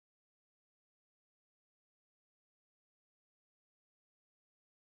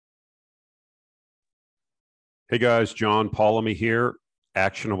Hey guys, John Polemy here,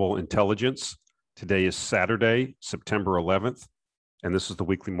 Actionable Intelligence. Today is Saturday, September 11th, and this is the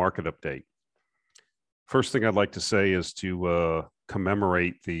weekly market update. First thing I'd like to say is to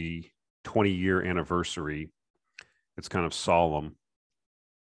commemorate the 20-year anniversary. It's kind of solemn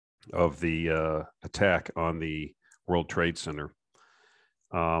of the attack on the World Trade Center.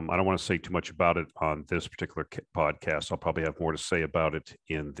 I don't want to say too much about it on this particular podcast. I'll probably have more to say about it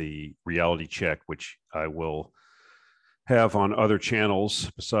in the reality check, which I will have on other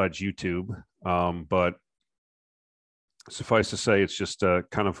channels besides YouTube. But suffice to say, it's just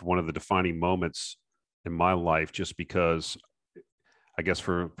kind of one of the defining moments in my life, just because I guess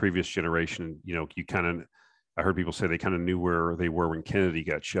for a previous generation, I heard people say they kind of knew where they were when Kennedy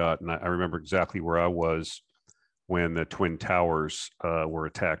got shot. And I remember exactly where I was when the Twin Towers were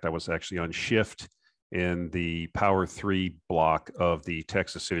attacked. I was actually on shift in the Power 3 block of the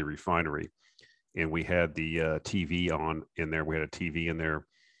Texas City refinery. And we had the TV on in there. We had a TV in there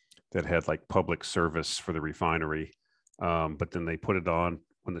that had like public service for the refinery. But then they put it on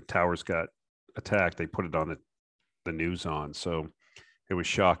when the towers got attacked. They put it on the news on. So it was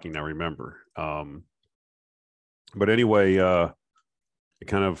shocking, I remember. But anyway, it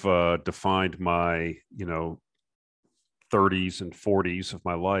kind of defined my, 30s and 40s of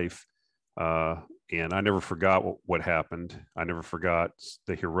my life. And I never forgot what happened. I never forgot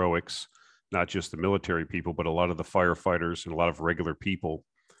the heroics, not just the military people, but a lot of the firefighters and a lot of regular people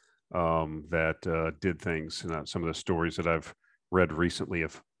that did things. And some of the stories that I've read recently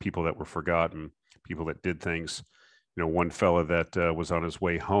of people that were forgotten, people that did things. One fella that was on his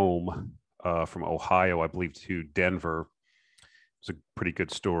way home from Ohio, I believe, to Denver. It was a pretty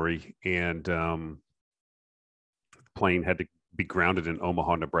good story. And the plane had to be grounded in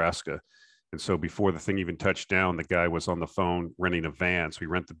Omaha, Nebraska. And so before the thing even touched down, the guy was on the phone renting a van. So he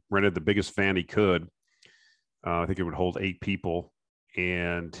rented the biggest van he could. I think it would hold 8 people.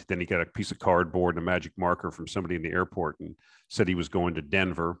 And then he got a piece of cardboard and a magic marker from somebody in the airport and said he was going to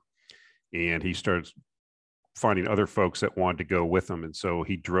Denver. And he started finding other folks that wanted to go with him. And so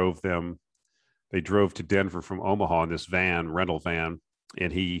he drove them. They drove to Denver from Omaha in this rental van.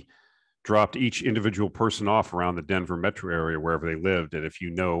 And he dropped each individual person off around the Denver metro area, wherever they lived. And if you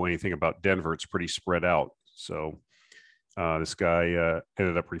know anything about Denver, it's pretty spread out. So this guy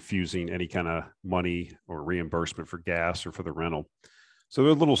ended up refusing any kind of money or reimbursement for gas or for the rental. So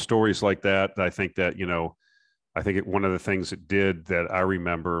there are little stories like that I think that, one of the things it did that I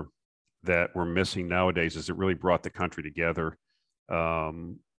remember that we're missing nowadays is it really brought the country together.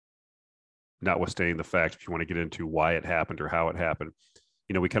 Notwithstanding the fact, if you want to get into why it happened or how it happened,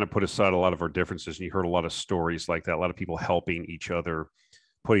 we kind of put aside a lot of our differences, and you heard a lot of stories like that, a lot of people helping each other,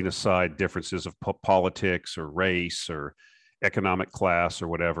 putting aside differences of politics or race or economic class or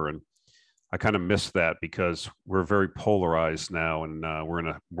whatever. And I kind of miss that because we're very polarized now, and we're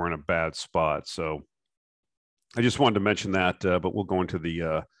in a bad spot. So I just wanted to mention that, but we'll go into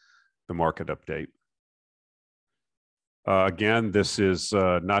the market update. Again, this is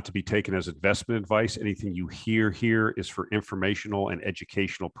not to be taken as investment advice. Anything you hear here is for informational and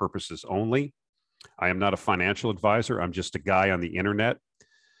educational purposes only. I am not a financial advisor. I'm just a guy on the internet.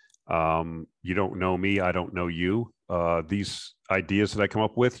 You don't know me. I don't know you. These ideas that I come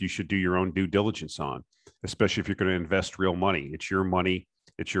up with, you should do your own due diligence on, especially if you're going to invest real money. It's your money.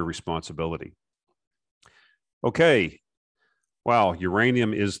 It's your responsibility. Okay. Wow.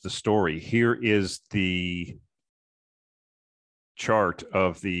 Uranium is the story. Here is the chart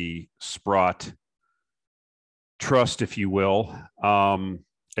of the Sprott Trust, if you will.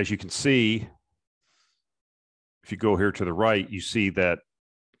 As you can see, if you go here to the right, you see that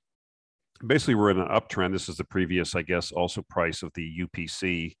basically we're in an uptrend. This is the previous, I guess, also price of the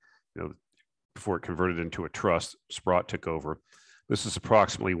UPC, before it converted into a trust. Sprott took over. This is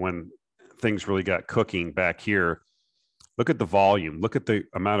approximately when things really got cooking back here. Look at the volume. Look at the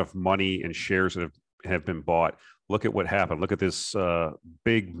amount of money and shares that have been bought. Look at what happened. Look at this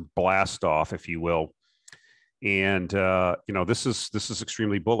big blast off, if you will. And, this is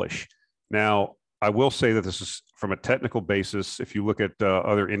extremely bullish. Now, I will say that this is from a technical basis. If you look at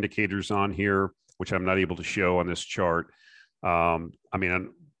other indicators on here, which I'm not able to show on this chart, on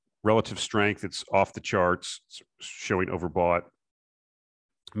relative strength, it's off the charts. It's showing overbought.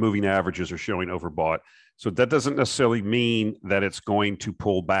 Moving averages are showing overbought. So that doesn't necessarily mean that it's going to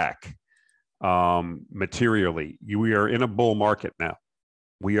pull back materially. We are in a bull market now.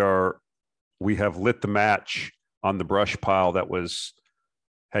 We have lit the match on the brush pile that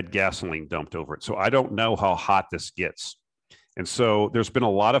had gasoline dumped over it. So I don't know how hot this gets. And so there's been a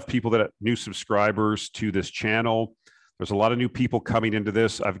lot of people that new subscribers to this channel. There's a lot of new people coming into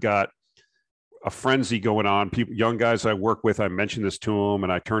this. I've got a frenzy going on. People, young guys I work with, I mentioned this to them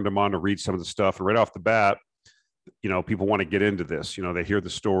and I turned them on to read some of the stuff. And right off the bat, people want to get into this. They hear the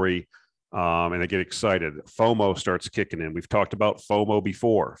story and they get excited. FOMO starts kicking in. We've talked about FOMO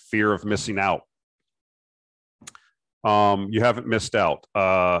before, fear of missing out. You haven't missed out.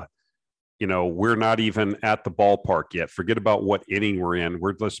 We're not even at the ballpark yet. Forget about what inning we're in.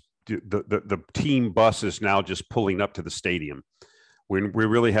 We're just the team bus is now just pulling up to the stadium. We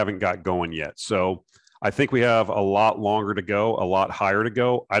really haven't got going yet. So I think we have a lot longer to go, a lot higher to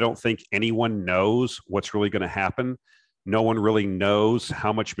go. I don't think anyone knows what's really going to happen. No one really knows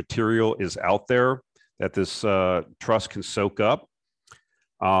how much material is out there that this trust can soak up.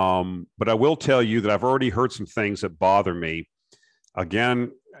 But I will tell you that I've already heard some things that bother me.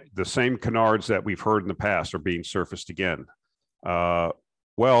 Again, the same canards that we've heard in the past are being surfaced again.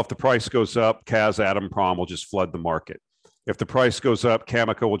 Well, if the price goes up, Kazatomprom will just flood the market. If the price goes up,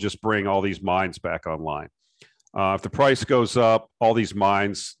 Cameco will just bring all these mines back online. If the price goes up, all these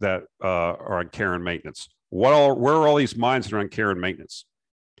mines that are on care and maintenance. Where are all these mines that are on care and maintenance?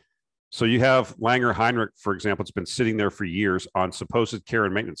 So you have Langer Heinrich, for example, it's been sitting there for years on supposed care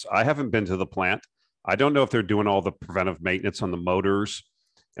and maintenance. I haven't been to the plant. I don't know if they're doing all the preventive maintenance on the motors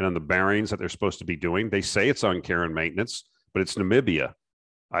and on the bearings that they're supposed to be doing. They say it's on care and maintenance, but it's Namibia.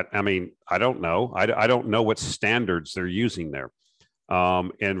 I mean, I don't know. I don't know what standards they're using there.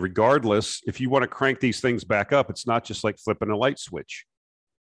 And regardless, if you want to crank these things back up, it's not just like flipping a light switch.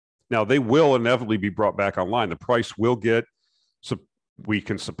 Now, they will inevitably be brought back online. The price will get, so we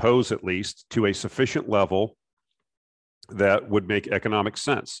can suppose at least, to a sufficient level that would make economic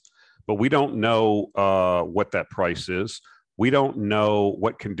sense. But we don't know what that price is. We don't know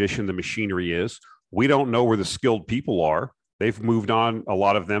what condition the machinery is. We don't know where the skilled people are. They've moved on, a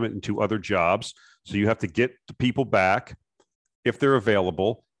lot of them, into other jobs. So you have to get the people back if they're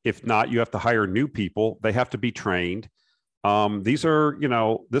available. If not, you have to hire new people. They have to be trained. These are,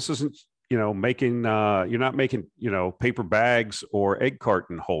 this isn't, making, you're not making, paper bags or egg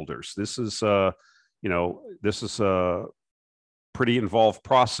carton holders. This is, this is a pretty involved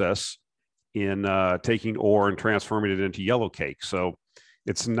process in taking ore and transforming it into yellow cake. So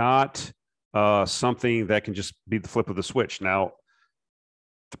it's not something that can just be the flip of the switch. Now,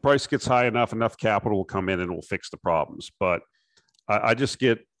 the price gets high enough capital will come in and will fix the problems. But I just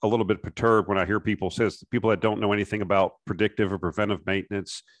get a little bit perturbed when I hear people that don't know anything about predictive or preventive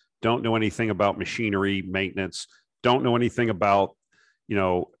maintenance, don't know anything about machinery maintenance, don't know anything about,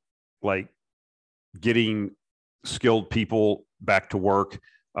 like getting skilled people back to work,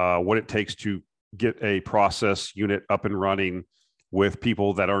 what it takes to get a process unit up and running with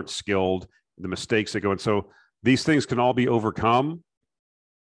people that aren't skilled, the mistakes that go in. So these things can all be overcome,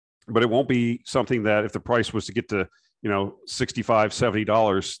 but it won't be something that if the price was to get to, $65,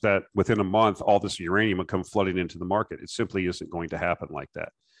 $70, that within a month, all this uranium would come flooding into the market. It simply isn't going to happen like that.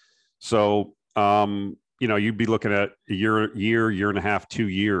 So, you'd be looking at a year and a half, 2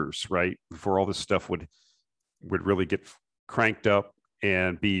 years, right, before all this stuff would really get cranked up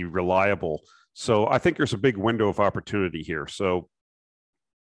and be reliable. So I think there's a big window of opportunity here. So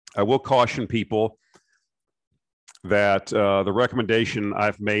I will caution people that the recommendation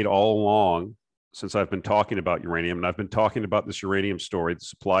I've made all along since I've been talking about uranium, and I've been talking about this uranium story, the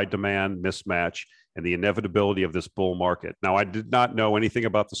supply-demand mismatch, and the inevitability of this bull market. Now, I did not know anything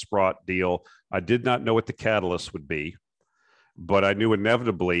about the Sprott deal. I did not know what the catalyst would be, but I knew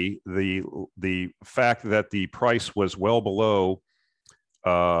inevitably the fact that the price was well below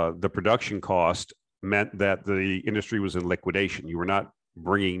the production cost meant that the industry was in liquidation. You were not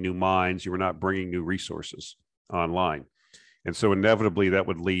bringing new mines. You were not bringing new resources online. And so inevitably that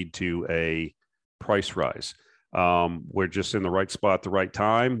would lead to a price rise. We're just in the right spot at the right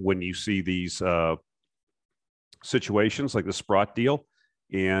time when you see these situations like the Sprott deal.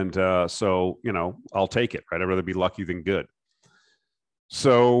 And so, I'll take it, right? I'd rather be lucky than good.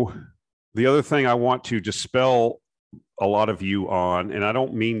 So the other thing I want to dispel a lot of you on, and I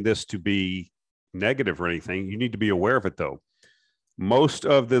don't mean this to be negative or anything, you need to be aware of it though. Most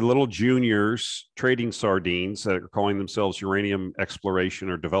of the little juniors trading sardines that are calling themselves uranium exploration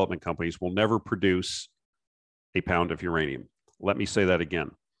or development companies will never produce a pound of uranium. Let me say that again.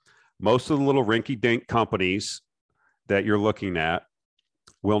 Most of the little rinky-dink companies that you're looking at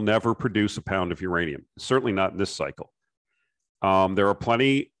will never produce a pound of uranium, certainly not in this cycle. There's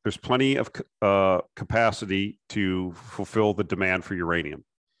plenty of capacity to fulfill the demand for uranium.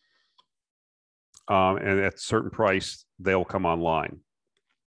 And at a certain price, they'll come online.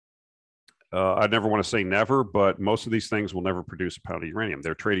 I never want to say never, but most of these things will never produce a pound of uranium.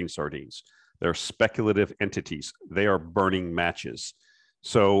 They're trading sardines. They're speculative entities. They are burning matches.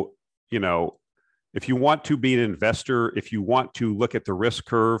 So, if you want to be an investor, if you want to look at the risk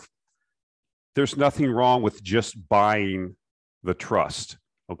curve, there's nothing wrong with just buying the trust.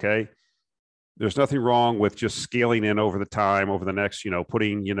 Okay. There's nothing wrong with just scaling in over the time, over the next,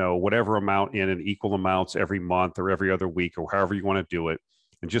 putting, whatever amount in equal amounts every month or every other week or however you want to do it,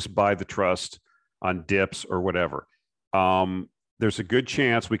 and just buy the trust on dips or whatever. There's a good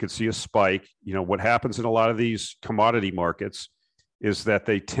chance we could see a spike. What happens in a lot of these commodity markets is that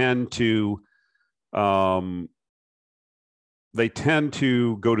they tend to go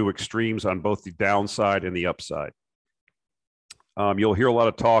to extremes on both the downside and the upside. You'll hear a lot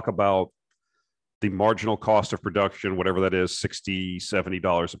of talk about the marginal cost of production, whatever that is, $60,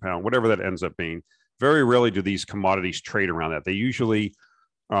 $70 a pound, whatever that ends up being. Very rarely do these commodities trade around that. They usually,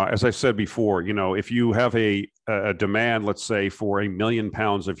 as I said before, if you have a demand, let's say, for 1 million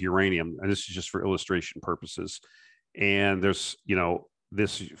pounds of uranium, and this is just for illustration purposes, and there's,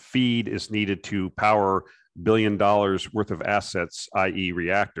 this feed is needed to power $1 billion worth of assets, i.e.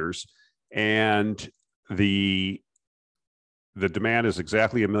 reactors, and the demand is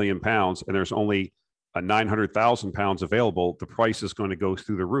exactly 1 million pounds, and there's only 900,000 pounds available, the price is going to go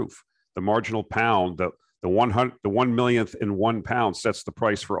through the roof. The marginal pound, the 1 millionth in 1 pound sets the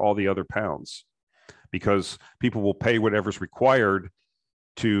price for all the other pounds, because people will pay whatever's required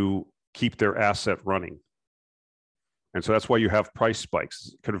to keep their asset running. And so that's why you have price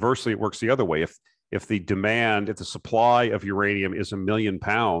spikes. Conversely, it works the other way. If the supply of uranium is 1 million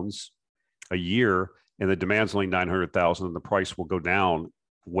pounds a year, and the demand's only 900,000, and the price will go down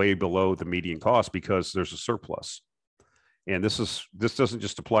way below the median cost because there's a surplus. And this doesn't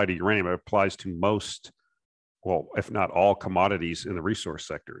just apply to uranium; it applies to most, well, if not all, commodities in the resource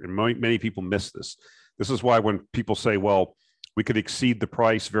sector. And many people miss this. This is why when people say, "Well, we could exceed the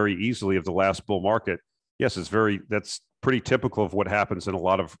price very easily of the last bull market," yes, that's pretty typical of what happens in a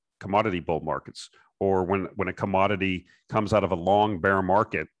lot of commodity bull markets, or when a commodity comes out of a long bear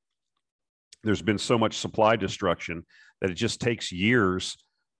market. There's been so much supply destruction that it just takes years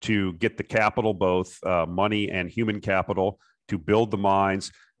to get the capital, both money and human capital, to build the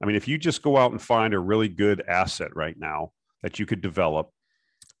mines. I mean, if you just go out and find a really good asset right now that you could develop,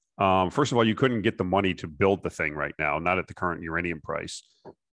 first of all, you couldn't get the money to build the thing right now, not at the current uranium price.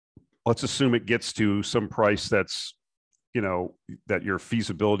 Let's assume it gets to some price that's, that your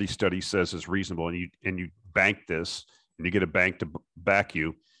feasibility study says is reasonable, and you bank this, and you get a bank to back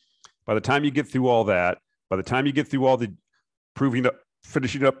you. By the time you get through all that, by the time you get through all the proving up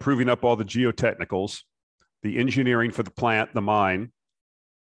all the geotechnicals, the engineering for the plant, the mine,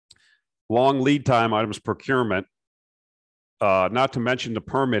 long lead time items, procurement, not to mention the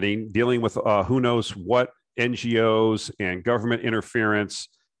permitting, dealing with who knows what NGOs and government interference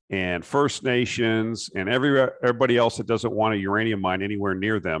and First Nations and everybody else that doesn't want a uranium mine anywhere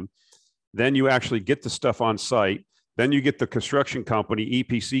near them. Then you actually get the stuff on site. Then you get the construction company,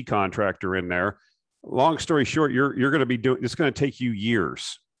 EPC contractor in there. Long story short, you're going to be doing, it's going to take you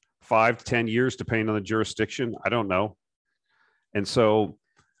years, 5 to 10 years, depending on the jurisdiction. I don't know. And so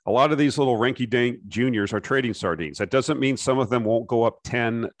a lot of these little rinky-dink juniors are trading sardines. That doesn't mean some of them won't go up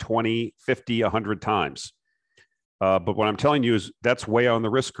 10, 20, 50, 100 times. But what I'm telling you is that's way on the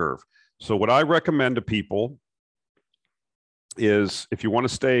risk curve. So what I recommend to people is, if you want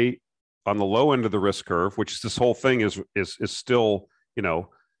to stay on the low end of the risk curve, which this whole thing is still,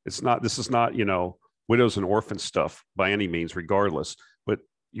 this is not, widows and orphans stuff by any means, regardless, but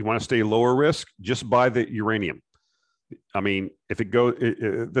you want to stay lower risk, just buy the uranium. I mean, if it goes,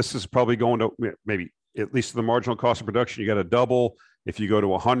 this is probably going to maybe at least the marginal cost of production, you got to double. If you go to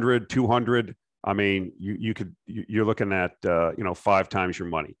 100, 200, I mean, you're looking at, 5 times your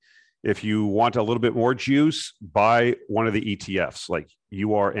money. If you want a little bit more juice, buy one of the ETFs like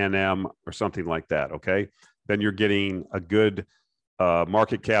URNM or something like that. Okay. Then you're getting a good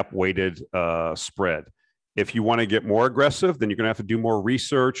market cap weighted spread. If you want to get more aggressive, then you're going to have to do more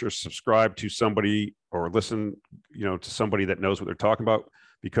research or subscribe to somebody or listen, to somebody that knows what they're talking about,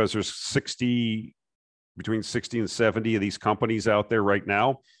 because there's between 60 and 70 of these companies out there right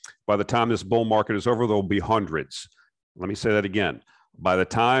now. By the time this bull market is over, there'll be hundreds. Let me say that again. By the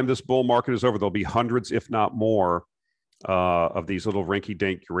time this bull market is over, there'll be hundreds, if not more, of these little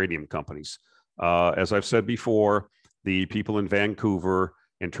rinky-dink uranium companies. As I've said before, the people in Vancouver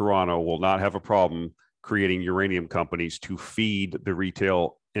and Toronto will not have a problem creating uranium companies to feed the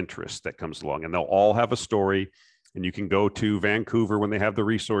retail interest that comes along. And they'll all have a story. And you can go to Vancouver when they have the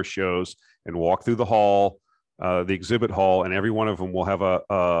resource shows and walk through the hall, the exhibit hall, and every one of them will have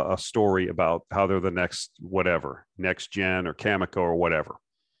a story about how they're the next whatever, next gen or Cameco or whatever.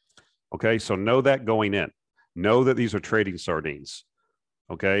 Okay, so know that going in. Know that these are trading sardines.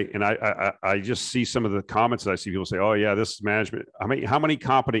 Okay. And I just see some of the comments that I see people say, oh yeah, this is management. How many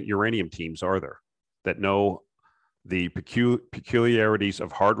competent uranium teams are there that know the peculiarities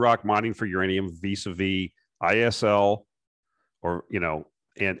of hard rock mining for uranium vis-a-vis ISL, or, you know,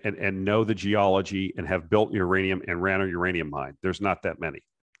 and know the geology and have built uranium and ran a uranium mine? There's not that many.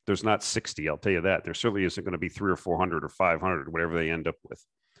 There's not 60. I'll tell you that. There certainly isn't going to be 300 or 400 or 500 or whatever they end up with.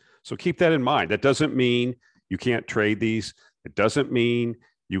 So keep that in mind. That doesn't mean you can't trade these. It doesn't mean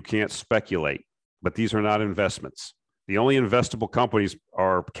you can't speculate, but these are not investments. The only investable companies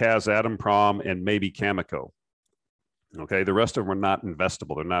are Kazatomprom and maybe Cameco. Okay. The rest of them are not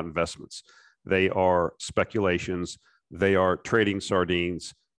investable. They're not investments. They are speculations. They are trading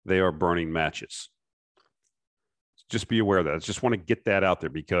sardines. They are burning matches. Just be aware of that. I just want to get that out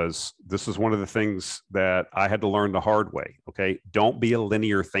there because this is one of the things that I had to learn the hard way. Okay. Don't be a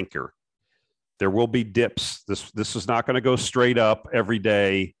linear thinker. There will be dips. This is not going to go straight up every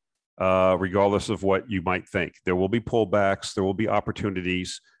day, regardless of what you might think. There will be pullbacks. There will be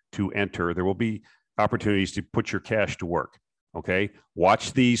opportunities to enter. There will be opportunities to put your cash to work. Okay.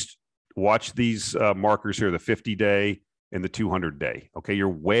 Watch these markers here, the 50-day and the 200-day. Okay.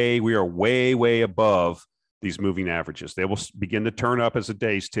 We are way above these moving averages. They will begin to turn up as the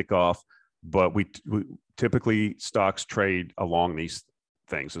days tick off, but we typically stocks trade along these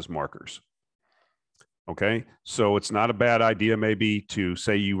things as markers. Okay. So it's not a bad idea maybe to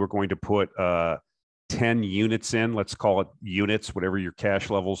say you were going to put 10 units in, let's call it units, whatever your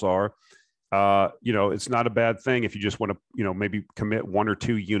cash levels are. You know, it's not a bad thing if you just want to, you know, maybe commit 1 or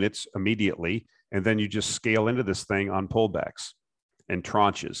 2 units immediately, and then you just scale into this thing on pullbacks and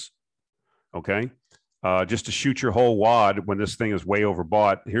tranches. Okay. Just to shoot your whole wad when this thing is way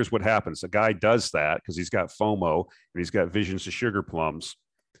overbought. Here's what happens. A guy does that because he's got FOMO and he's got visions of sugar plums.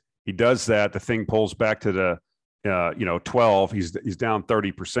 He does that. The thing pulls back to the, 12. He's down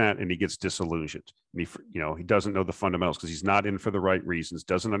 30% and he gets disillusioned. And he doesn't know the fundamentals because he's not in for the right reasons,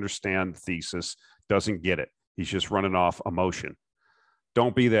 doesn't understand the thesis, doesn't get it. He's just running off emotion.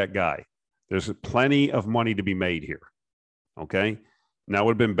 Don't be that guy. There's plenty of money to be made here. Okay. Now, it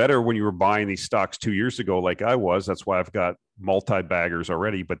would have been better when you were buying these stocks 2 years ago, like I was. That's why I've got multi-baggers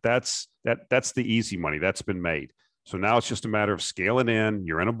already, but that's the easy money that's been made. So now it's just a matter of scaling in.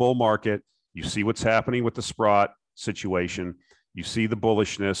 You're in a bull market. You see what's happening with the Sprott situation. You see the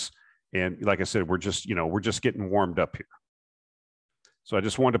bullishness. And like I said, we're just getting warmed up here. So I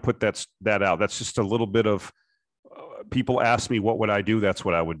just wanted to put that out. That's just a little bit of people ask me, what would I do? That's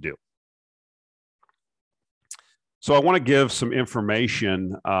what I would do. So I want to give some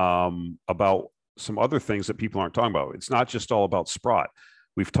information about some other things that people aren't talking about. It's not just all about Sprott.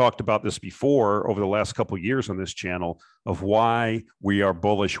 We've talked about this before over the last couple of years on this channel of why we are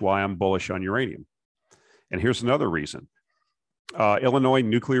bullish, why I'm bullish on uranium. And here's another reason. Illinois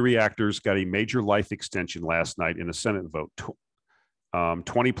nuclear reactors got a major life extension last night in a Senate vote.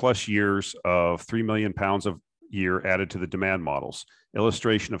 20 plus years of 3 million pounds a year added to the demand models.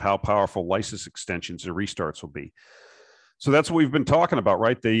 Illustration of how powerful license extensions and restarts will be. So that's what we've been talking about,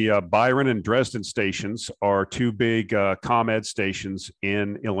 right? The Byron and Dresden stations are 2 big ComEd stations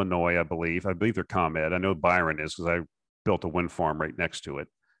in Illinois, I believe. I believe they're ComEd. I know Byron is because I built a wind farm right next to it,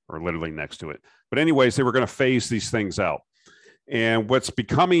 or literally next to it. But anyways, they were going to phase these things out. And what's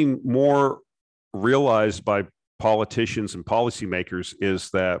becoming more realized by politicians and policymakers is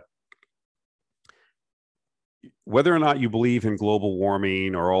that whether or not you believe in global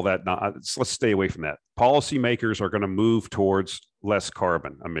warming or all that, let's stay away from that. Policymakers are going to move towards less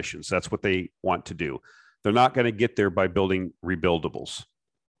carbon emissions. That's what they want to do. They're not going to get there by building rebuildables.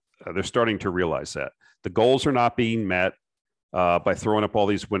 They're starting to realize that. The goals are not being met by throwing up all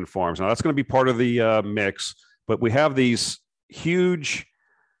these wind farms. Now, that's going to be part of the mix, but we have these huge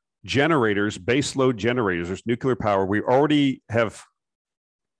generators, base load generators. There's nuclear power. We already have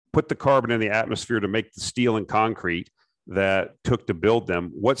put the carbon in the atmosphere to make the steel and concrete that took to build them.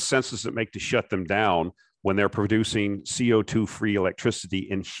 What sense does it make to shut them down when they're producing CO2-free electricity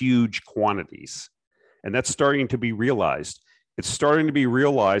in huge quantities? And that's starting to be realized. It's starting to be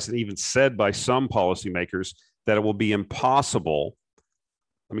realized and even said by some policymakers that it will be impossible.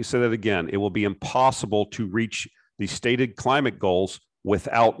 Let me say that again. It will be impossible to reach the stated climate goals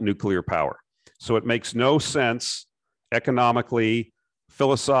without nuclear power. So it makes no sense economically,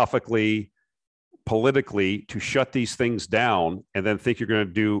 philosophically, politically to shut these things down and then think you're going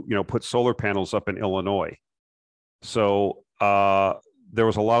to do, put solar panels up in Illinois. So there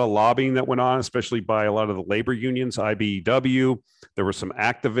was a lot of lobbying that went on, especially by a lot of the labor unions, IBEW. There were some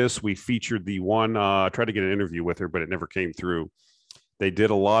activists. We featured the one, I tried to get an interview with her, but it never came through. They did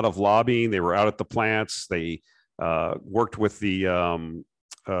a lot of lobbying. They were out at the plants. They worked with the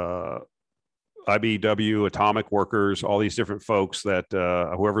IBEW, Atomic Workers, all these different folks that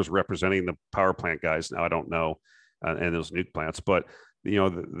whoever's representing the power plant guys now, I don't know, and those nuke plants, but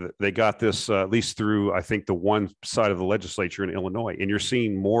they got this at least through, I think, the one side of the legislature in Illinois, and you're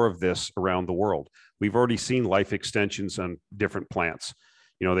seeing more of this around the world. We've already seen life extensions on different plants.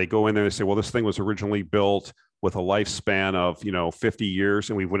 They go in there and they say, well, this thing was originally built with a lifespan of 50 years,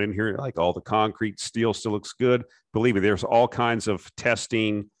 and we went in here like all the concrete, steel still looks good. Believe me, there's all kinds of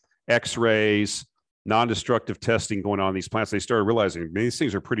testing, X-rays, non-destructive testing going on in these plants. They started realizing these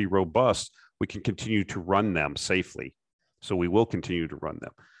things are pretty robust. We can continue to run them safely. So we will continue to run them.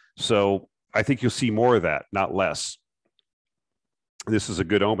 So I think you'll see more of that, not less. This is a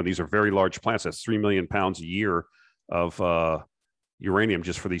good omen. These are very large plants. That's 3 million pounds a year of uranium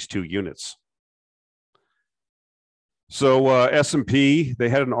just for these 2 units. So S&P, they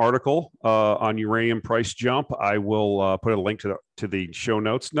had an article on uranium price jump. I will put a link to the show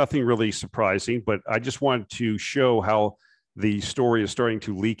notes. Nothing really surprising, but I just wanted to show how the story is starting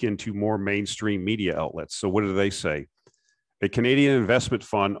to leak into more mainstream media outlets. So what do they say? A Canadian investment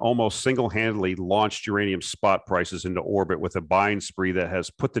fund almost single-handedly launched uranium spot prices into orbit with a buying spree that has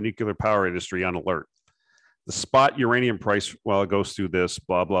put the nuclear power industry on alert. The spot uranium price, well, it goes through this,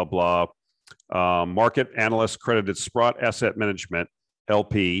 blah, blah, blah. Market analysts credited Sprott Asset Management,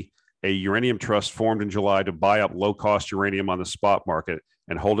 LP, a uranium trust formed in July to buy up low-cost uranium on the spot market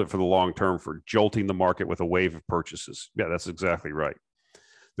and hold it for the long term, for jolting the market with a wave of purchases. Yeah, that's exactly right.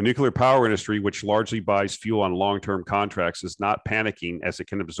 The nuclear power industry, which largely buys fuel on long-term contracts, is not panicking as it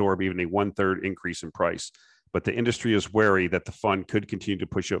can absorb even a 1/3 increase in price. But the industry is wary that the fund could continue to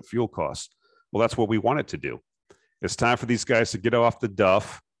push up fuel costs. Well, that's what we want it to do. It's time for these guys to get off the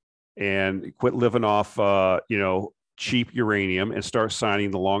duff and quit living off, cheap uranium and start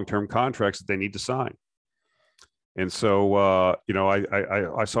signing the long-term contracts that they need to sign. And so,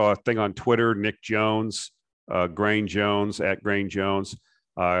 I saw a thing on Twitter, Nick Jones, Grain Jones, at Grain Jones.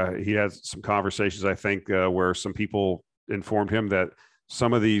 He had some conversations, I think, where some people informed him that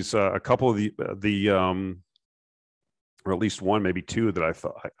some of these, a couple of the or at least one, maybe two that I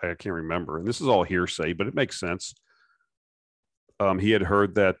thought, I can't remember. And this is all hearsay, but it makes sense. He had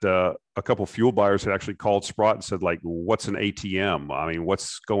heard that a couple fuel buyers had actually called Sprott and said, like, what's an ATM? I mean,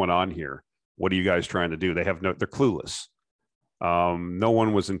 what's going on here? What are you guys trying to do? They're clueless. No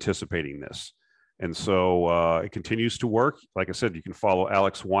one was anticipating this. And so it continues to work. Like I said, you can follow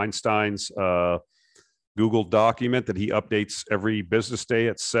Alex Weinstein's Google document that he updates every business day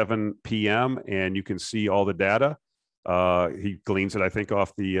at 7 p.m. and you can see all the data. He gleans it, I think,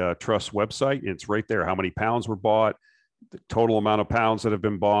 off the Trust website. It's right there. How many pounds were bought, the total amount of pounds that have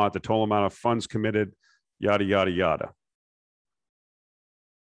been bought, the total amount of funds committed, yada, yada, yada.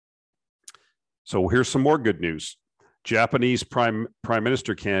 So here's some more good news. Japanese prime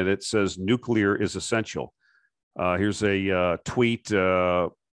minister candidate says nuclear is essential. Here's a tweet.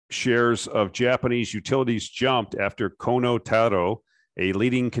 Shares of Japanese utilities jumped after Kono Taro, a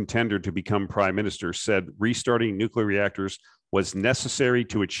leading contender to become prime minister, said restarting nuclear reactors was necessary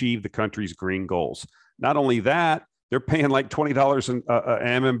to achieve the country's green goals. Not only that, they're paying like $20 an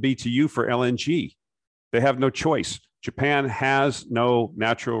MMBTU for LNG. They have no choice. Japan has no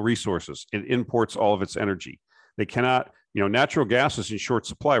natural resources. It imports all of its energy. They cannot, natural gas is in short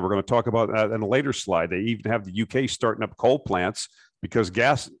supply. We're going to talk about that in a later slide. They even have the UK starting up coal plants because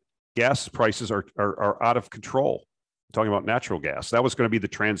gas prices are out of control. I'm talking about natural gas. That was going to be the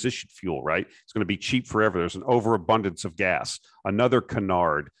transition fuel, right? It's going to be cheap forever. There's an overabundance of gas. Another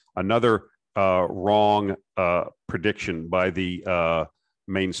canard, another wrong prediction by the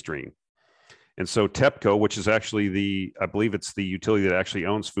mainstream. And so TEPCO, which is actually I believe it's the utility that actually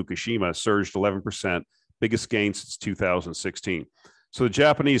owns Fukushima, surged 11%, biggest gain since 2016. So the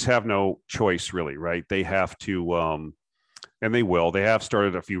Japanese have no choice, really, right? They have to, and they will. They have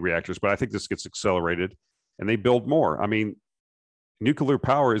started a few reactors, but I think this gets accelerated, and they build more. I mean, nuclear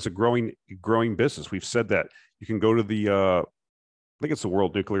power is a growing business. We've said that. You can go to I think it's the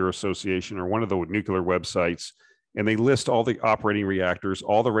World Nuclear Association or one of the nuclear websites, and they list all the operating reactors,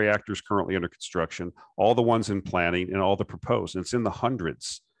 all the reactors currently under construction, all the ones in planning, and all the proposed. And it's in the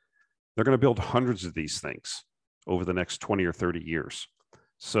hundreds. They're going to build hundreds of these things over the next 20 or 30 years.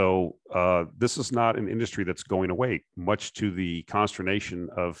 So this is not an industry that's going away, much to the consternation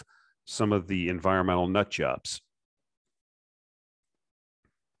of some of the environmental nut jobs.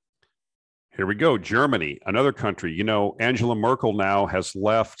 Here we go. Germany, another country. Angela Merkel now has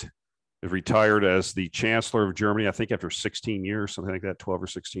retired as the chancellor of Germany, I think after 16 years, something like that, 12 or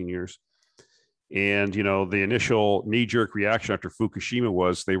 16 years. And, the initial knee-jerk reaction after Fukushima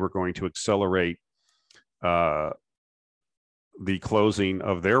was they were going to accelerate the closing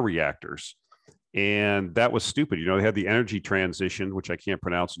of their reactors. And that was stupid. You know, they had the energy transition, which I can't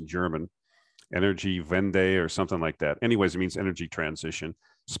pronounce in German, Energiewende or something like that. Anyways, it means energy transition.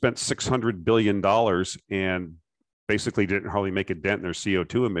 Spent $600 billion and basically didn't hardly make a dent in their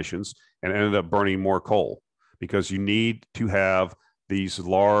CO2 emissions and ended up burning more coal, because you need to have these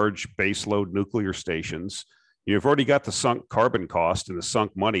large baseload nuclear stations. You've already got the sunk carbon cost and the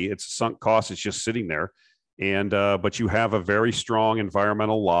sunk money. It's a sunk cost. It's just sitting there. And but you have a very strong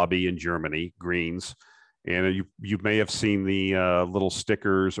environmental lobby in Germany, Greens, and you may have seen the little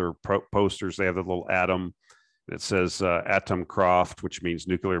stickers or posters. They have the little atom that says Atomkraft, which means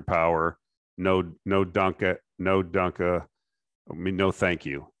nuclear power. No danke, no danke. I mean, no thank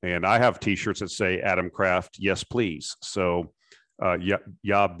you. And I have T-shirts that say Atomkraft, yes please. So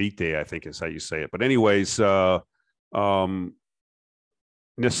ja bitte, I think is how you say it. But anyways,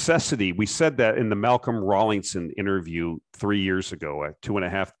 necessity. We said that in the Malcolm Rawlinson interview 3 years ago,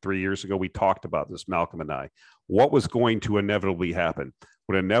 2.5, 3 years ago, we talked about this, Malcolm and I. What was going to inevitably happen?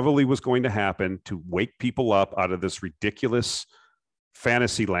 What inevitably was going to happen to wake people up out of this ridiculous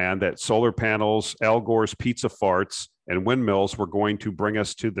fantasy land that solar panels, Al Gore's pizza farts, and windmills were going to bring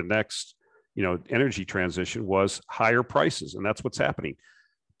us to the next, energy transition, was higher prices. And that's what's happening.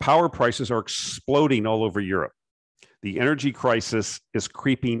 Power prices are exploding all over Europe. The energy crisis is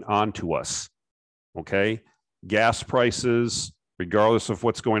creeping onto us, okay? Gas prices, regardless of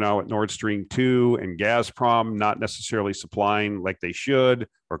what's going on with Nord Stream 2 and Gazprom not necessarily supplying like they should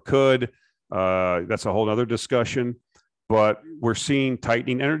or could, that's a whole other discussion. But we're seeing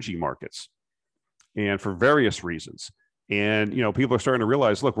tightening energy markets, and for various reasons. And, people are starting to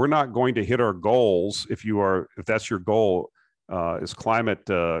realize, look, we're not going to hit our goals if that's your goal, is climate,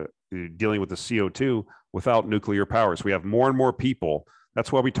 dealing with the CO2, without nuclear power. So we have more and more people.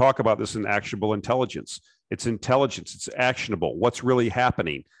 That's why we talk about this in actionable intelligence. It's intelligence. It's actionable. What's really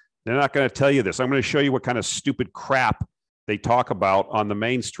happening? They're not going to tell you this. I'm going to show you what kind of stupid crap they talk about on the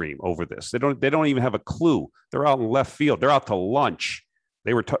mainstream over this. They don't even have a clue. They're out in left field. They're out to lunch.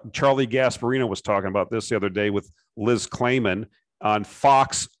 Charlie Gasparino was talking about this the other day with Liz Clayman on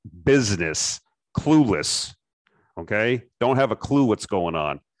Fox Business. Clueless. Okay. Don't have a clue what's going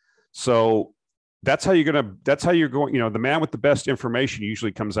on. So that's how you're going, the man with the best information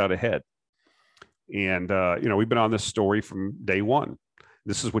usually comes out ahead. And, we've been on this story from day one.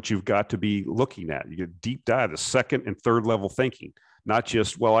 This is what you've got to be looking at. You get deep dive, the second and third level thinking, not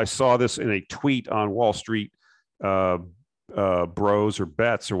just, well, I saw this in a tweet on Wall Street bros or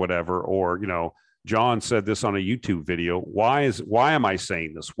bets or whatever, or, John said this on a YouTube video. Why am I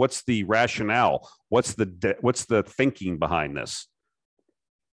saying this? What's the rationale? What's the thinking behind this?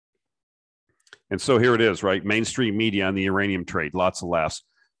 And so here it is, right? Mainstream media on the uranium trade, lots of laughs.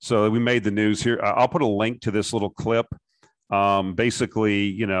 So we made the news here. I'll put a link to this little clip. Basically,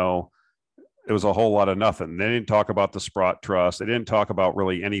 it was a whole lot of nothing. They didn't talk about the Sprott Trust. They didn't talk about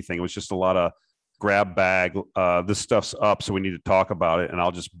really anything. It was just a lot of grab bag. This stuff's up, so we need to talk about it. And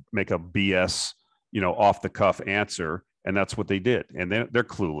I'll just make a BS, off the cuff answer. And that's what they did. And they're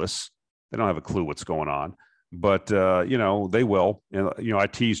clueless. They don't have a clue what's going on. But, they will. And, I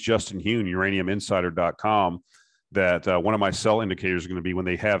teased Justin Huhn, uraniuminsider.com, that one of my sell indicators is going to be when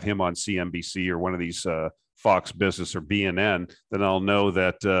they have him on CNBC or one of these Fox Business or BNN, then I'll know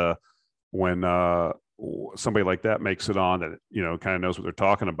that when somebody like that makes it on that, kind of knows what they're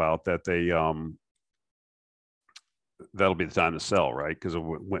talking about, that they that'll be the time to sell, right? Because it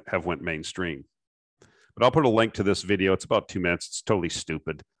went mainstream. But I'll put a link to this video. It's about 2 minutes. It's totally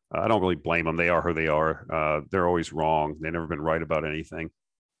stupid. I don't really blame them. They are who they are. They're always wrong. They've never been right about anything.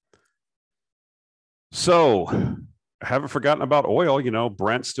 So I haven't forgotten about oil.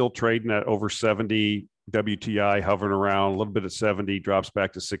 Brent still trading at over 70, WTI hovering around a little bit at 70, drops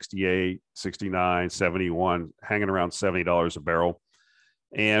back to 68, 69, 71, hanging around $70 a barrel.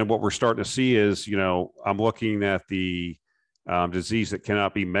 And what we're starting to see is, I'm looking at the disease that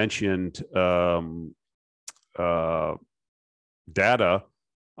cannot be mentioned data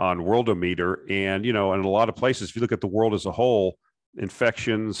on Worldometer. And, in a lot of places, if you look at the world as a whole,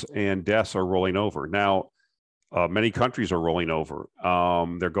 infections and deaths are rolling over. Now, many countries are rolling over.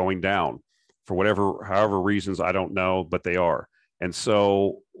 They're going down for however reasons, I don't know, but they are. And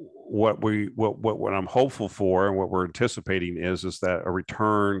so what I'm hopeful for and what we're anticipating is that a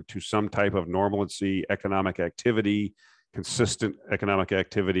return to some type of normalcy, economic activity, consistent economic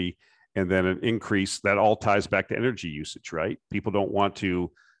activity, and then an increase that all ties back to energy usage, right? People don't want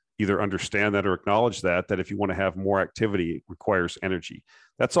to either understand that or acknowledge that if you want to have more activity, it requires energy.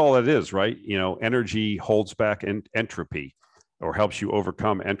 That's all it is, right? Energy holds back entropy or helps you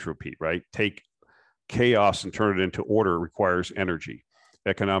overcome entropy, right? Take chaos and turn it into order requires energy,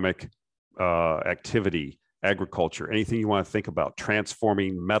 economic activity, agriculture, anything you want to think about,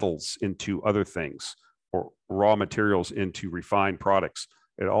 transforming metals into other things or raw materials into refined products.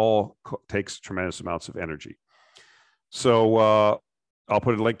 It all takes tremendous amounts of energy. So I'll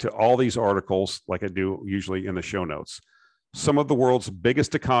put a link to all these articles like I do usually in the show notes. Some of the world's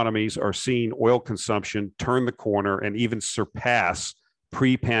biggest economies are seeing oil consumption turn the corner and even surpass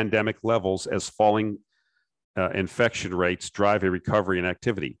pre-pandemic levels as falling infection rates drive a recovery in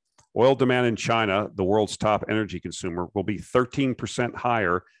activity. Oil demand in China, the world's top energy consumer, will be 13%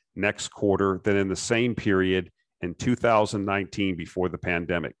 higher next quarter than in the same period in 2019 before the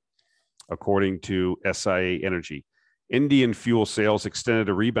pandemic, according to SIA Energy. Indian fuel sales extended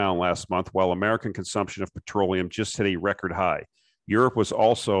a rebound last month, while American consumption of petroleum just hit a record high. Europe has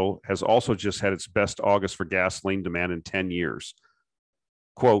also just had its best August for gasoline demand in 10 years.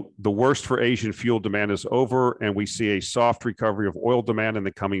 Quote, the worst for Asian fuel demand is over, and we see a soft recovery of oil demand in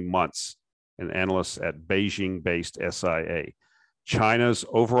the coming months, an analyst at Beijing-based SIA. China's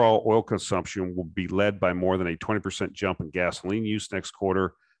overall oil consumption will be led by more than a 20% jump in gasoline use next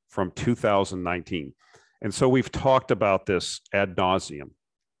quarter from 2019. And so we've talked about this ad nauseum.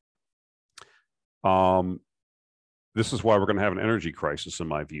 This is why we're going to have an energy crisis, in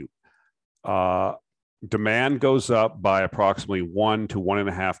my view. Demand goes up by approximately 1 to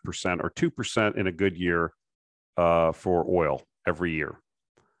 1.5% or 2% in a good year for oil every year,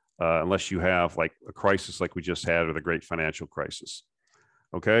 unless you have like a crisis like we just had or the great financial crisis.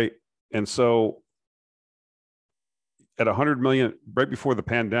 Okay. And so at 100 million, right before the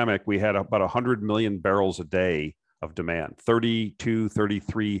pandemic, we had about 100 million barrels a day of demand, 32,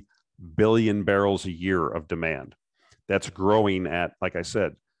 33 billion barrels a year of demand. That's growing at, like I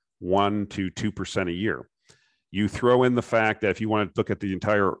said, 1 to 2% a year. You throw in the fact that if you want to look at the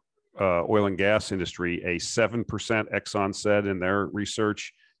entire oil and gas industry, a 7%, Exxon said in their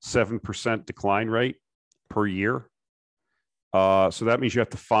research, 7% decline rate per year. So that means you have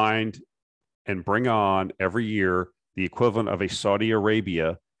to find and bring on every year the equivalent of a Saudi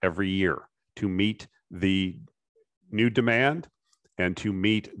Arabia every year to meet the new demand and to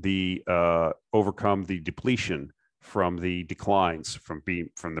meet the overcome the depletion from the declines from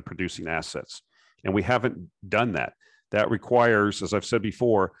the producing assets. And we haven't done that. That requires, as I've said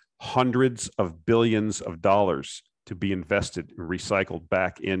before, hundreds of billions of dollars to be invested and recycled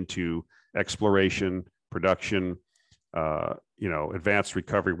back into exploration, production, advanced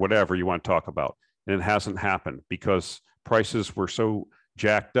recovery, whatever you want to talk about. And it hasn't happened because prices were so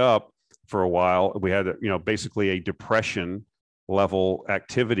jacked up for a while. We had, basically a depression level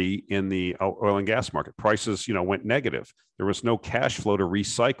activity in the oil and gas market. Prices, went negative. There was no cash flow to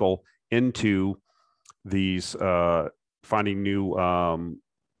recycle into these finding new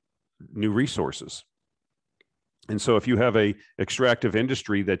resources. And so if you have a extractive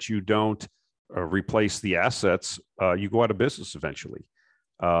industry that you don't replace the assets, you go out of business eventually.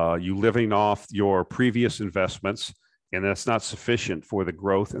 You living off your previous investments, and that's not sufficient for the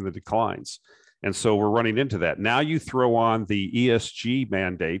growth and the declines. And so we're running into that. Now you throw on the ESG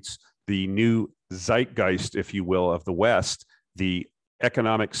mandates, the new zeitgeist, if you will, of the West, the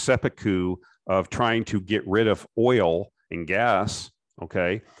economic seppuku of trying to get rid of oil and gas,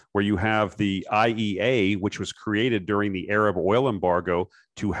 okay, where you have the IEA, which was created during the Arab oil embargo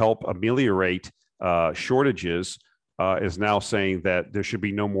to help ameliorate shortages, is now saying that there should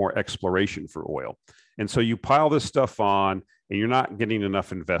be no more exploration for oil. And so you pile this stuff on and you're not getting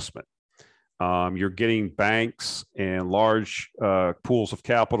enough investment. You're getting banks and large pools of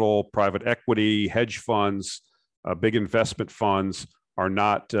capital, private equity, hedge funds, big investment funds are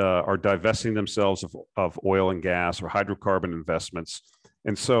divesting themselves of oil and gas or hydrocarbon investments.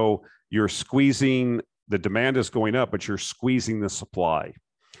 And so you're squeezing, the demand is going up, but you're squeezing the supply.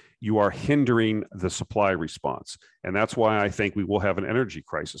 You are hindering the supply response. And that's why I think we will have an energy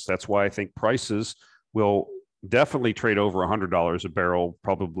crisis. That's why I think prices will definitely trade over $100 a barrel,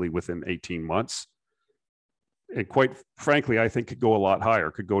 probably within 18 months. And quite frankly, I think could go a lot higher,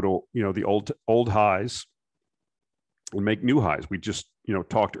 could go to, the old highs and make new highs. We just,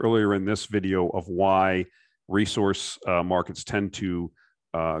 talked earlier in this video of why resource markets tend to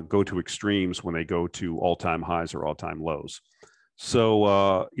go to extremes when they go to all-time highs or all-time lows. So,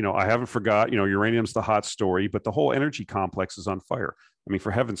 I haven't forgot, uranium's the hot story, but the whole energy complex is on fire. I mean,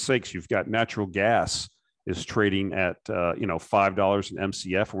 for heaven's sakes, you've got natural gas is trading at, $5 an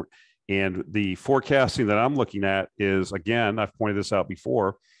MCF. And the forecasting that I'm looking at is, again, I've pointed this out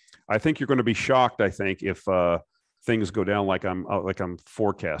before. I think you're going to be shocked, I think, if things go down like I'm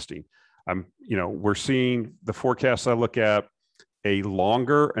forecasting. We're seeing the forecasts I look at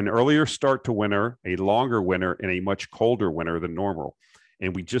an earlier start to winter, a longer winter, and a much colder winter than normal.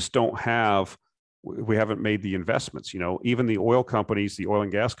 And we just we haven't made the investments. Even the oil companies, the oil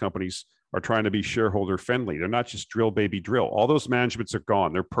and gas companies are trying to be shareholder friendly. They're not just drill, baby, drill. All those managements are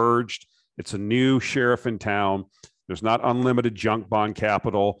gone. They're purged. It's a new sheriff in town. There's not unlimited junk bond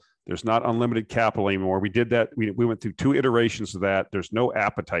capital. There's not unlimited capital anymore. We did that. We went through 2 iterations of that. There's no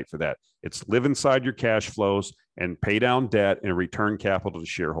appetite for that. It's live inside your cash flows and pay down debt and return capital to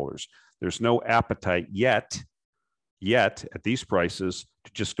shareholders. There's no appetite yet at these prices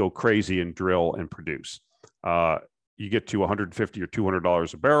to just go crazy and drill and produce. You get to $150 or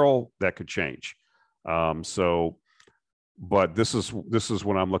 $200 a barrel, that could change. But this is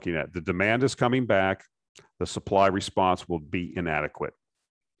what I'm looking at. The demand is coming back. The supply response will be inadequate.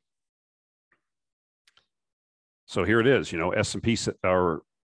 So here it is. S&P or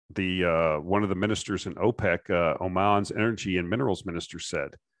one of the ministers in OPEC, Oman's energy and minerals minister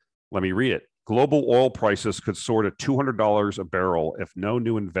said, let me read it. Global oil prices could soar to $200 a barrel if no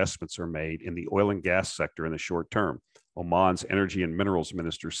new investments are made in the oil and gas sector in the short term, Oman's energy and minerals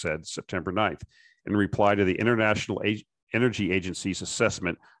minister said September 9th, in reply to the International Energy Agency's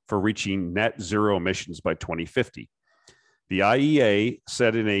assessment for reaching net zero emissions by 2050. The IEA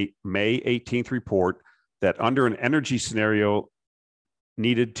said in a May 18th report that under an energy scenario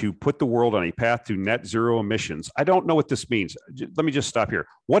needed to put the world on a path to net zero emissions. I don't know what this means. Let me just stop here.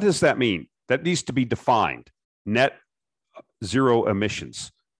 What does that mean? That needs to be defined. Net zero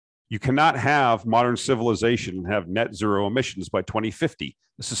emissions. You cannot have modern civilization and have net zero emissions by 2050.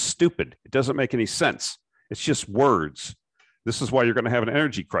 This is stupid. It doesn't make any sense. It's just words. This is why you're going to have an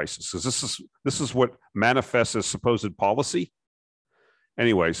energy crisis, because this is what manifests as supposed policy.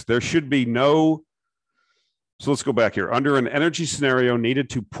 Anyways, there should be no. So let's go back here. Under an energy scenario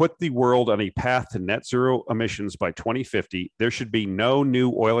needed to put the world on a path to net zero emissions by 2050, there should be no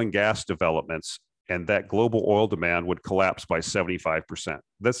new oil and gas developments, and that global oil demand would collapse by 75%.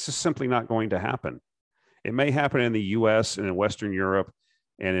 That's just simply not going to happen. It may happen in the US and in Western Europe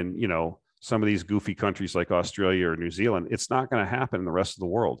and in, some of these goofy countries like Australia or New Zealand. It's not going to happen in the rest of the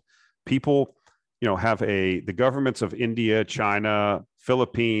world. People, the governments of India, China,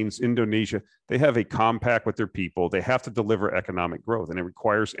 Philippines, Indonesia, they have a compact with their people. They have to deliver economic growth, and it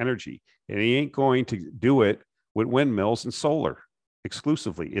requires energy. And he ain't going to do it with windmills and solar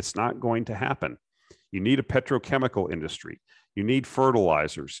exclusively. It's not going to happen. You need a petrochemical industry. You need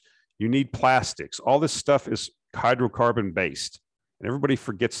fertilizers. You need plastics. All this stuff is hydrocarbon based, and everybody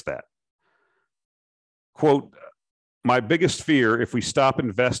forgets that. Quote, my biggest fear, if we stop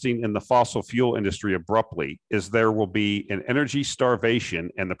investing in the fossil fuel industry abruptly, is there will be an energy starvation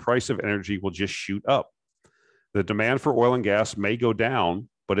and the price of energy will just shoot up. The demand for oil and gas may go down,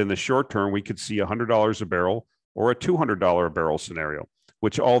 but in the short term, we could see $100 a barrel or a $200 a barrel scenario,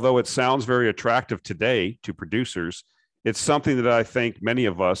 which, although it sounds very attractive today to producers, it's something that I think many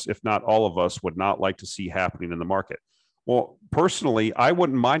of us, if not all of us, would not like to see happening in the market. Well, personally, I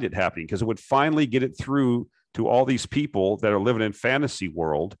wouldn't mind it happening because it would finally get it through to all these people that are living in fantasy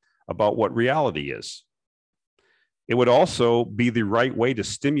world about what reality is. It would also be the right way to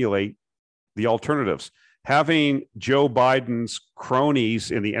stimulate the alternatives. Having Joe Biden's cronies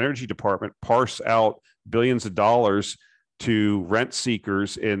in the energy department parse out billions of dollars to rent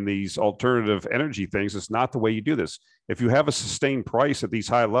seekers in these alternative energy things is not the way you do this. If you have a sustained price at these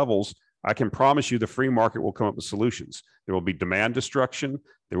high levels, I can promise you the free market will come up with solutions. There will be demand destruction.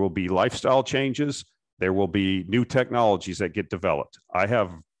 There will be lifestyle changes. There will be new technologies that get developed. I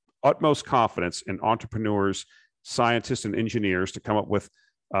have utmost confidence in entrepreneurs, scientists, and engineers to come up with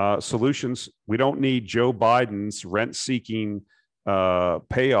solutions. We don't need Joe Biden's rent-seeking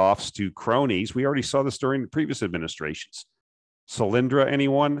payoffs to cronies. We already saw this during the previous administrations. Solyndra,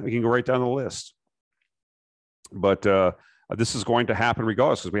 anyone? We can go right down the list. But this is going to happen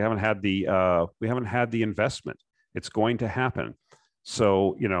regardless because we haven't had the investment. It's going to happen.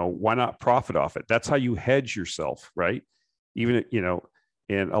 So, why not profit off it? That's how you hedge yourself, right? Even,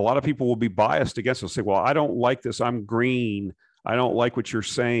 and a lot of people will be biased against it. Say, well, I don't like this. I'm green. I don't like what you're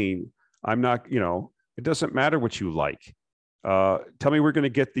saying. I'm not, it doesn't matter what you like. Tell me we're going to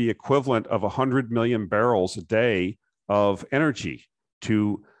get the equivalent of 100 million barrels a day of energy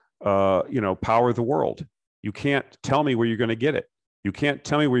to, power the world. You can't tell me where you're going to get it. You can't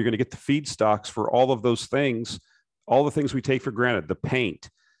tell me where you're going to get the feedstocks for all of those things. All the things we take for granted, the paint,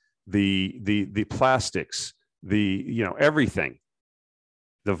 the plastics, everything,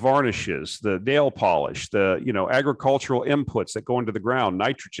 the varnishes, the nail polish, the, agricultural inputs that go into the ground,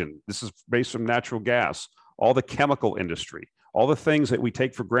 nitrogen. This is based on natural gas, all the chemical industry, all the things that we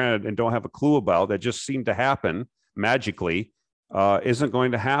take for granted and don't have a clue about that just seem to happen magically isn't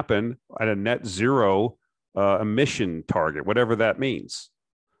going to happen at a net zero emission target, whatever that means.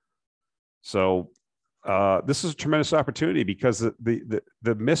 So this is a tremendous opportunity because the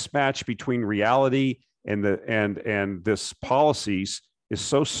mismatch between reality and this policies is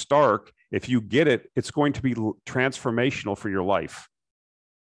so stark. If you get it, it's going to be transformational for your life.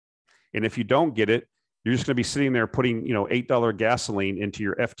 And if you don't get it, you're just going to be sitting there putting, $8 gasoline into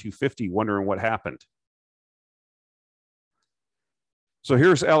your F-250, wondering what happened. So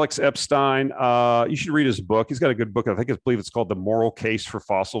here's Alex Epstein. You should read his book. He's got a good book. I believe it's called The Moral Case for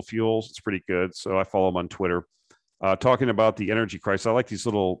Fossil Fuels. It's pretty good. So I follow him on Twitter. Talking about the energy crisis. I like these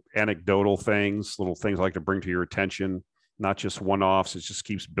little anecdotal things, little things I like to bring to your attention, not just one-offs. It just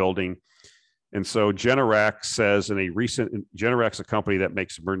keeps building. And so Generac says in a recent, Generac's a company that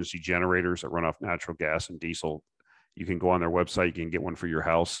makes emergency generators that run off natural gas and diesel. You can go on their website. You can get one for your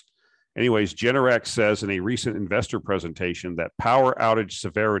house. Anyways, Generac says in a recent investor presentation that power outage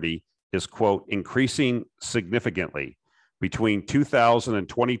severity is, quote, increasing significantly. Between 2000 and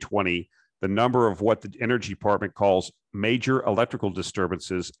 2020, the number of what the energy department calls major electrical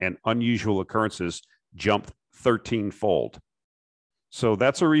disturbances and unusual occurrences jumped 13-fold. So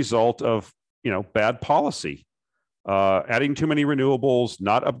that's a result of, bad policy, adding too many renewables,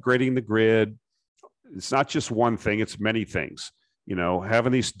 not upgrading the grid. It's not just one thing, it's many things.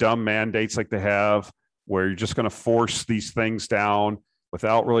 Having these dumb mandates like they have, where you're just going to force these things down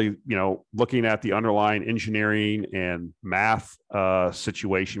without really, looking at the underlying engineering and math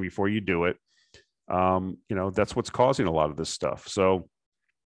situation before you do it. That's what's causing a lot of this stuff. So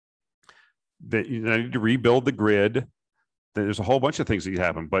that you need to rebuild the grid. There's a whole bunch of things that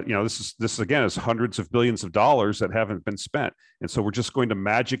happen, but this again is hundreds of billions of dollars that haven't been spent, and so we're just going to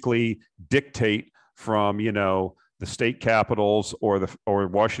magically dictate from the state capitals or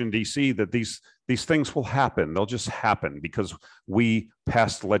Washington D.C. that these things will happen. They'll just happen because we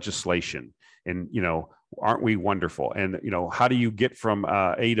passed legislation, and aren't we wonderful? And how do you get from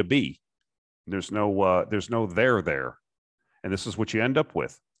A to B? There's no there, and this is what you end up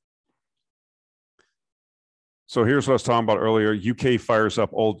with. So here's what I was talking about earlier. UK fires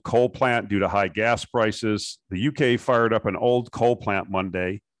up old coal plant due to high gas prices. The UK fired up an old coal plant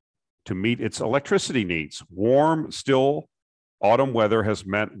Monday to meet its electricity needs. Warm, still autumn weather has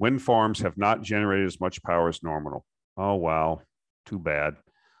meant wind farms have not generated as much power as normal. Oh, wow. Too bad.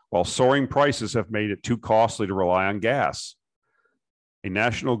 While soaring prices have made it too costly to rely on gas. A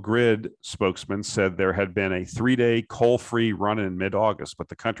National Grid spokesman said there had been a 3-day coal-free run in mid-August, but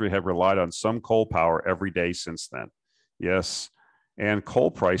the country had relied on some coal power every day since then. Yes, and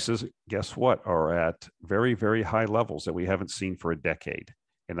coal prices, guess what, are at very, very high levels that we haven't seen for a decade.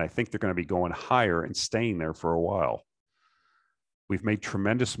 And I think they're going to be going higher and staying there for a while. We've made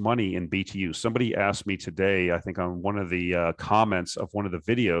tremendous money in BTU. Somebody asked me today, I think on one of the comments of one of the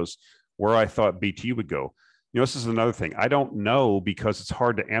videos, where I thought BTU would go. This is another thing. I don't know because it's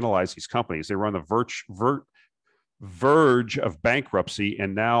hard to analyze these companies. They were on the verge of bankruptcy,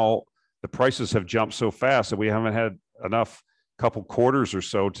 and now the prices have jumped so fast that we haven't had enough couple quarters or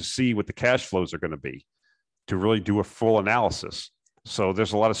so to see what the cash flows are going to be to really do a full analysis. So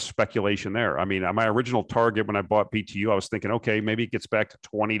there's a lot of speculation there. I mean, my original target when I bought BTU, I was thinking, okay, maybe it gets back to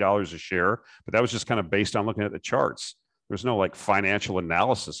 $20 a share, but that was just kind of based on looking at the charts. There's no financial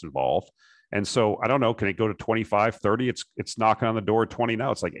analysis involved. And so I don't know, can it go to 25, 30? It's knocking on the door at 20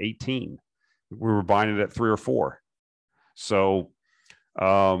 now. It's like 18. We were buying it at 3 or 4. So,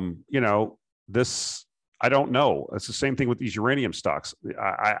 this, I don't know. It's the same thing with these uranium stocks.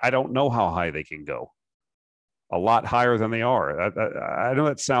 I don't know how high they can go. A lot higher than they are. I know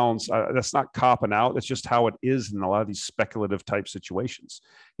that sounds, that's not copping out. It's just how it is in a lot of these speculative type situations.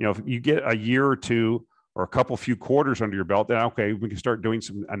 If you get a year or two or a few quarters under your belt, then okay, we can start doing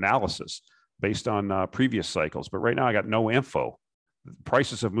some analysis based on previous cycles. But right now I got no info.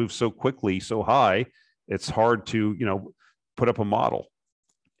 Prices have moved so quickly, so high, it's hard to, put up a model.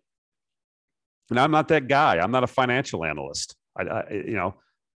 And I'm not that guy. I'm not a financial analyst. I'm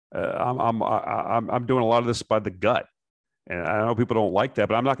doing a lot of this by the gut. And I know people don't like that,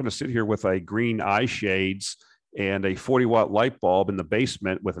 but I'm not going to sit here with a green eye shades and a 40-watt light bulb in the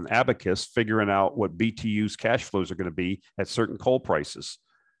basement with an abacus figuring out what BTU's cash flows are going to be at certain coal prices.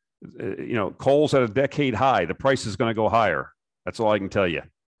 Coal's at a decade high. The price is going to go higher. That's all I can tell you.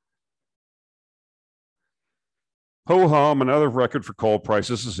 Ho-hum, another record for coal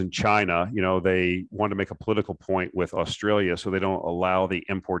prices is in China. They want to make a political point with Australia, so they don't allow the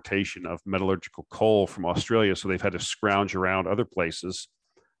importation of metallurgical coal from Australia. So they've had to scrounge around other places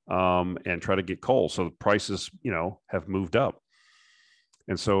and try to get coal. So the prices, have moved up.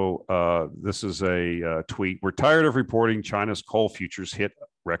 And so this is a tweet. We're tired of reporting China's coal futures hit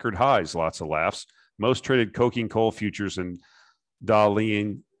record highs. Lots of laughs. Most traded coking coal futures in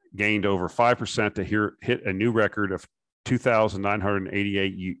Dalian gained over 5% to hit a new record of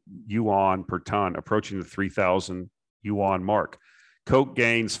 2,988 yuan per ton, approaching the 3,000 yuan mark. Coke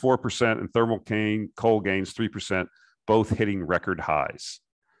gains 4% and thermal coal gains 3%, both hitting record highs.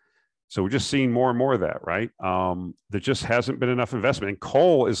 So we're just seeing more and more of that, right? There just hasn't been enough investment. And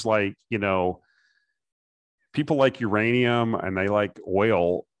coal is like, you know, people like uranium and they like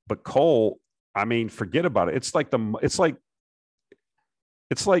oil, but coal, I mean, forget about it. It's like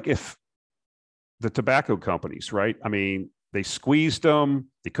if the tobacco companies, right? I mean, they squeezed them,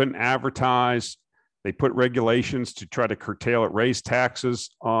 they couldn't advertise, they put regulations to try to curtail it, raise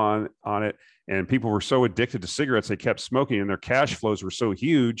taxes on it. And people were so addicted to cigarettes, they kept smoking, and their cash flows were so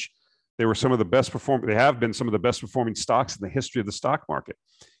huge. They were some of the best performing, they have been some of the best performing stocks in the history of the stock market.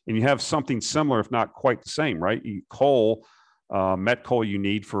 And you have something similar, if not quite the same, right? Coal, met coal you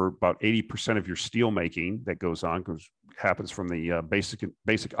need for about 80% of your steel making that goes on, because happens from the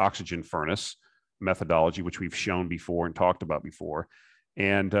basic oxygen furnace methodology, which we've shown before and talked about before.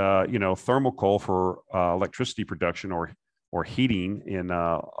 And, you know, thermal coal for electricity production or heating in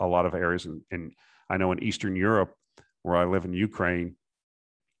a lot of areas. And I know in Eastern Europe, where I live in Ukraine,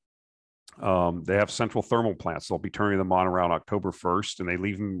 they have central thermal plants. They'll be turning them on around October 1st, and they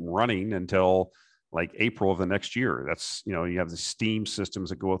leave them running until like April of the next year. That's, you know, you have the steam systems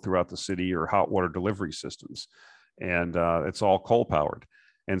that go throughout the city, or hot water delivery systems. And it's all coal powered.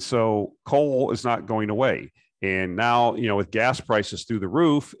 And so coal is not going away. And now, you know, with gas prices through the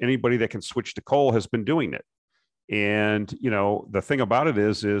roof, anybody that can switch to coal has been doing it. And, you know, the thing about it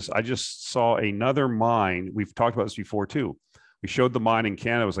is I just saw another mine. We've talked about this before too. We showed the mine in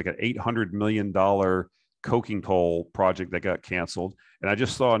Canada. It was like an $800 million coking coal project that got canceled. And I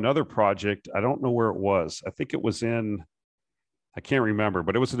just saw another project. I don't know where it was. I think it was I can't remember,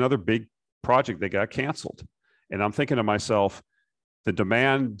 but it was another big project that got canceled. And I'm thinking to myself, the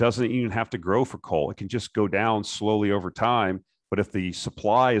demand doesn't even have to grow for coal. It can just go down slowly over time. But if the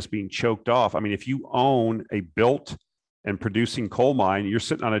supply is being choked off, I mean, if you own a built and producing coal mine, you're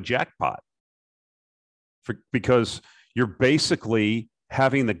sitting on a jackpot because you're basically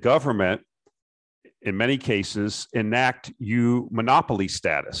having the government, in many cases, enact you monopoly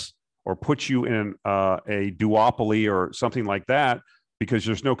status or put you in a duopoly or something like that, because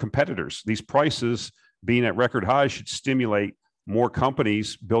there's no competitors. These prices being at record highs should stimulate more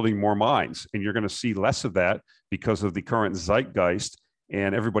companies building more mines. And you're going to see less of that because of the current zeitgeist,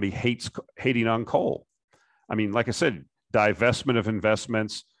 and everybody hating on coal. I mean, like I said, divestment of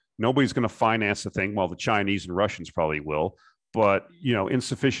investments. Nobody's going to finance the thing. Well, the Chinese and Russians probably will, but, you know,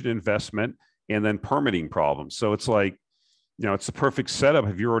 insufficient investment and then permitting problems. So it's like, you know, it's the perfect setup.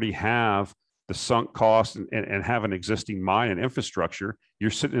 If you already have the sunk cost and have an existing mine and infrastructure,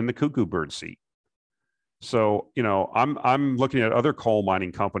 you're sitting in the cuckoo bird seat. So, you know, I'm looking at other coal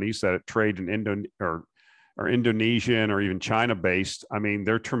mining companies that trade in Indonesian or even China based. I mean,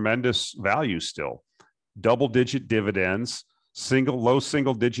 they're tremendous values still. Double-digit dividends, low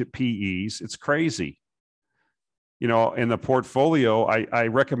single-digit PEs. It's crazy. You know, in the portfolio, I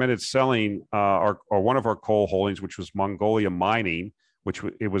recommended selling one of our coal holdings, which was Mongolia Mining, which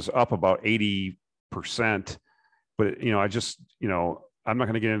it was up about 80%. But, you know, I'm not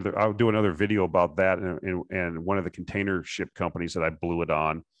going to get into I'll do another video about that and one of the container ship companies that I blew it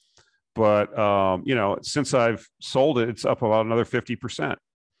on. But, you know, since I've sold it, it's up about another 50%.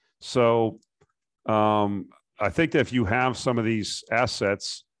 So I think that if you have some of these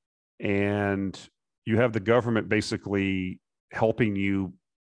assets and you have the government basically helping you,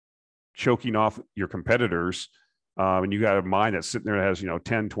 choking off your competitors, and you got a mine that's sitting there that has, you know,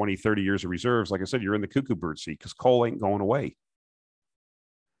 10, 20, 30 years of reserves, like I said, you're in the cuckoo bird seat because coal ain't going away.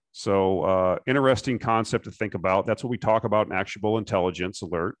 So interesting concept to think about. That's what we talk about in Actionable Intelligence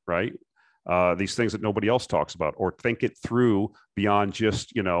Alert, right? These things that nobody else talks about, or think it through beyond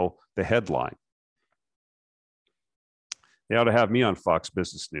just, you know, the headline. They ought to have me on Fox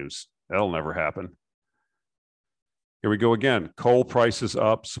Business News. That'll never happen. Here we go again. Coal prices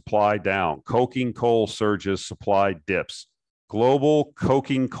up, supply down. Coking coal surges, supply dips. Global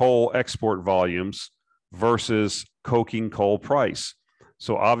coking coal export volumes versus coking coal price.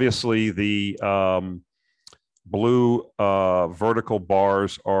 So obviously the blue vertical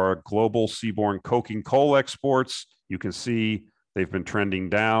bars are global seaborne coking coal exports. You can see they've been trending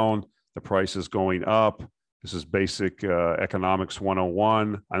down. The price is going up. This is basic economics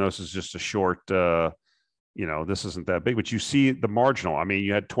 101. I know this is just a short, you know, this isn't that big, but you see the marginal. I mean,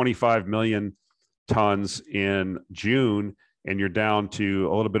 you had 25 million tons in June, and you're down to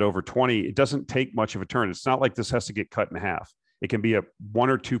a little bit over 20, it doesn't take much of a turn. It's not like this has to get cut in half. It can be a 1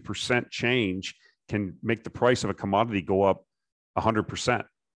 or 2% change can make the price of a commodity go up 100%.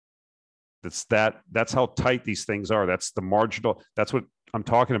 That's how tight these things are. That's the marginal. That's what I'm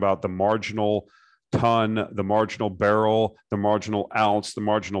talking about. The marginal ton, the marginal barrel, the marginal ounce, the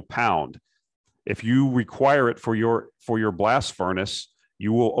marginal pound. If you require it for your blast furnace,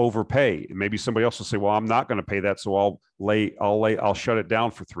 you will overpay. Maybe somebody else will say, well, I'm not going to pay that, so I'll shut it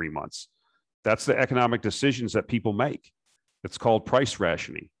down for 3 months. That's the economic decisions that people make. It's called price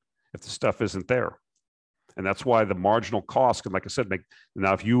rationing if the stuff isn't there. And that's why the marginal cost can, like I said,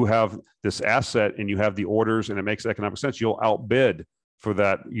 now if you have this asset and you have the orders and it makes economic sense, you'll outbid for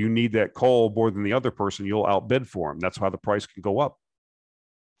that. You need that coal more than the other person, you'll outbid for them. That's how the price can go up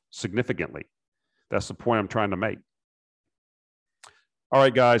significantly. That's the point I'm trying to make. All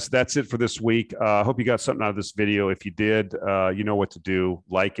right, guys, that's it for this week. I hope you got something out of this video. If you did, you know what to do.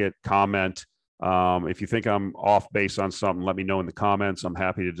 Like it, comment. If you think I'm off base on something, let me know in the comments. I'm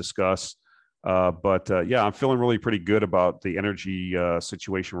happy to discuss. Yeah, I'm feeling really pretty good about the energy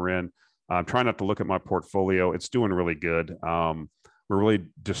situation we're in. I'm trying not to look at my portfolio. It's doing really good. We're really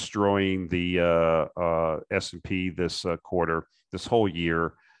destroying the S&P this quarter, this whole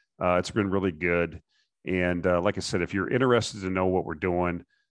year. It's been really good. And like I said, if you're interested to know what we're doing,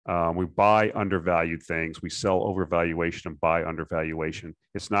 we buy undervalued things. We sell overvaluation and buy undervaluation.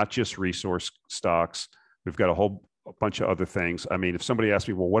 It's not just resource stocks. We've got a bunch of other things. I mean, if somebody asks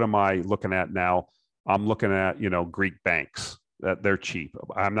me, well, what am I looking at now? I'm looking at, Greek banks. That they're cheap.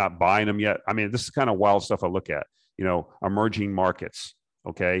 I'm not buying them yet. I mean, this is kind of wild stuff I look at. Emerging markets.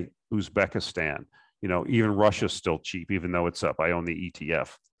 Okay, Uzbekistan. Even Russia's still cheap, even though it's up. I own the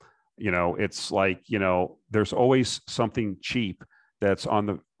ETF. It's like, there's always something cheap that's on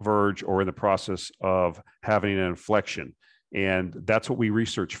the verge or in the process of having an inflection. And that's what we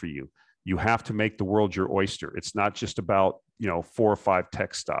research for you. You have to make the world your oyster. It's not just about, 4 or 5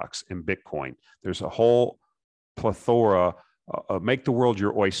 tech stocks and Bitcoin. There's a whole plethora of make the world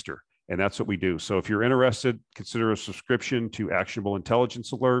your oyster. And that's what we do. So if you're interested, consider a subscription to Actionable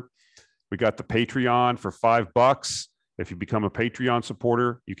Intelligence Alert. We got the Patreon for $5. If you become a Patreon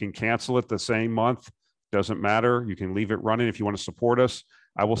supporter, you can cancel it the same month. Doesn't matter. You can leave it running if you want to support us.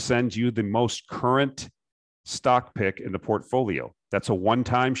 I will send you the most current stock pick in the portfolio. That's a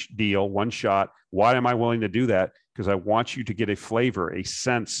one-time deal, one shot. Why am I willing to do that? Because I want you to get a flavor, a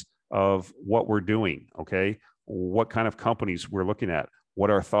sense of what we're doing, okay? What kind of companies we're looking at, what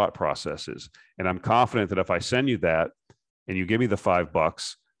our thought process is. And I'm confident that if I send you that and you give me the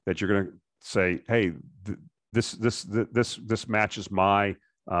 $5, that you're going to say, hey, this matches my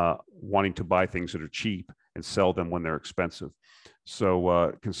wanting to buy things that are cheap and sell them when they're expensive.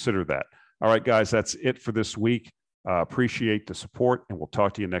 So consider that. All right, guys, that's it for this week. Appreciate the support, and we'll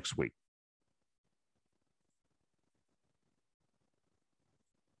talk to you next week.